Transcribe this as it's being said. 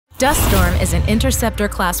Duststorm is an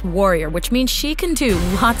Interceptor-class warrior, which means she can do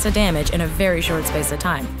lots of damage in a very short space of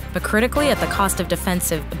time, but critically at the cost of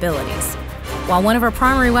defensive abilities. While one of her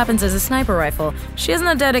primary weapons is a sniper rifle, she isn't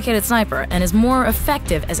a dedicated sniper and is more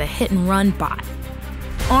effective as a hit-and-run bot.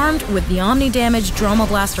 Armed with the Omni-damage Droma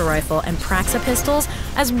Blaster Rifle and Praxa pistols,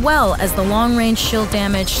 as well as the long-range shield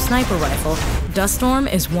damage sniper rifle, Duststorm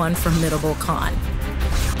is one formidable con.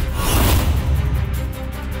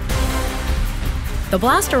 The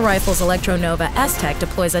blaster rifle's Electronova S-Tech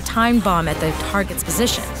deploys a timed bomb at the target's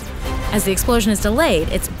position. As the explosion is delayed,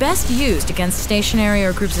 it's best used against stationary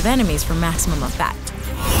or groups of enemies for maximum effect.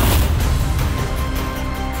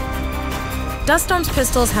 Duststorm's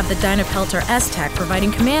pistols have the Dynapelter S-Tech,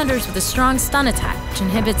 providing commanders with a strong stun attack, which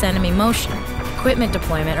inhibits enemy motion, equipment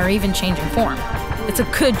deployment, or even changing form. It's a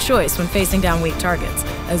good choice when facing down weak targets,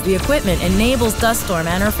 as the equipment enables Duststorm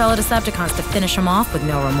and her fellow Decepticons to finish them off with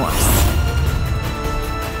no remorse.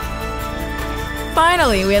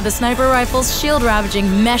 Finally, we have the sniper rifle's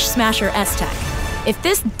shield-ravaging Mesh Smasher S-Tech. If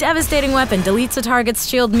this devastating weapon deletes a target's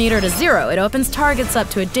shield meter to 0, it opens targets up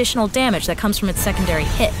to additional damage that comes from its secondary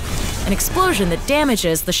hit, an explosion that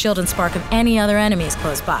damages the shield and spark of any other enemies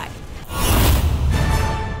close by.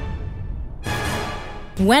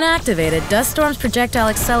 When activated, Duststorm's projectile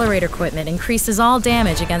accelerator equipment increases all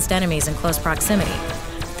damage against enemies in close proximity.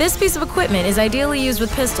 This piece of equipment is ideally used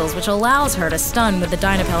with pistols, which allows her to stun with the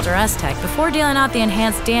Dynapelter S-Tech before dealing out the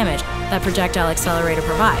enhanced damage that projectile accelerator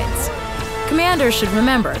provides. Commanders should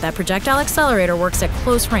remember that projectile accelerator works at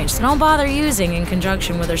close range, so don't bother using in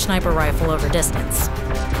conjunction with her sniper rifle over distance.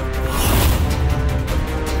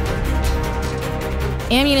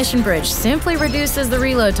 Ammunition Bridge simply reduces the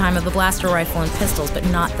reload time of the blaster rifle and pistols, but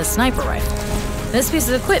not the sniper rifle. This piece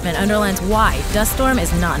of equipment underlines why Duststorm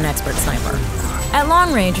is not an expert sniper. At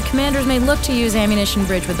long range, commanders may look to use Ammunition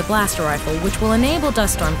Bridge with the blaster rifle, which will enable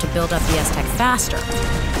Duststorm to build up the S-Tech faster.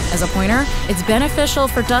 As a pointer, it's beneficial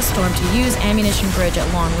for Duststorm to use Ammunition Bridge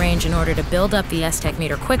at long range in order to build up the S-Tech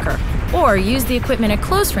meter quicker, or use the equipment at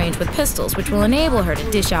close range with pistols, which will enable her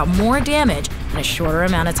to dish out more damage in a shorter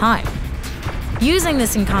amount of time. Using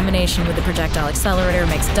this in combination with the projectile accelerator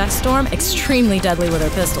makes Duststorm extremely deadly with her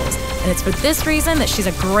pistols, and it's for this reason that she's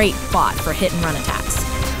a great bot for hit-and-run attacks.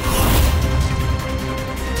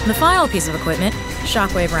 The final piece of equipment,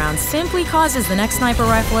 Shockwave Rounds, simply causes the next sniper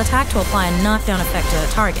rifle attack to apply a knockdown effect to the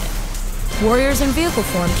target. Warriors in vehicle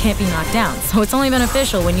form can't be knocked down, so it's only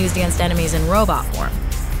beneficial when used against enemies in robot form.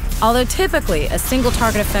 Although typically a single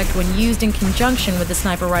target effect when used in conjunction with the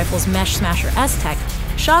sniper rifle's Mesh Smasher S-Tech,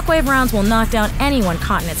 Shockwave Rounds will knock down anyone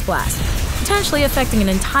caught in its blast, potentially affecting an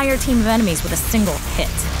entire team of enemies with a single hit.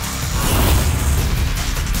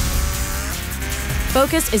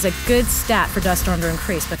 Focus is a good stat for Duststorm to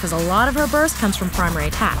increase because a lot of her burst comes from primary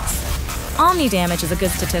attacks. Omni damage is a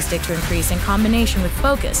good statistic to increase in combination with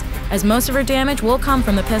focus, as most of her damage will come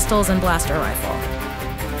from the pistols and blaster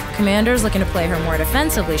rifle. Commanders looking to play her more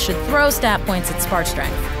defensively should throw stat points at spark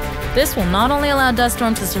strength. This will not only allow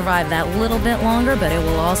Duststorm to survive that little bit longer, but it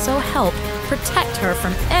will also help protect her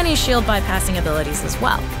from any shield bypassing abilities as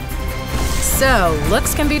well. So,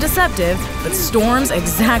 looks can be deceptive, but Storm's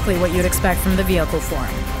exactly what you'd expect from the vehicle form.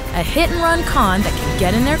 A hit-and-run con that can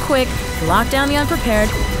get in there quick, lock down the unprepared,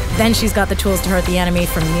 then she's got the tools to hurt the enemy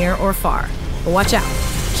from near or far. But watch out,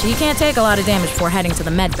 she can't take a lot of damage before heading to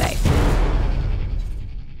the med bay.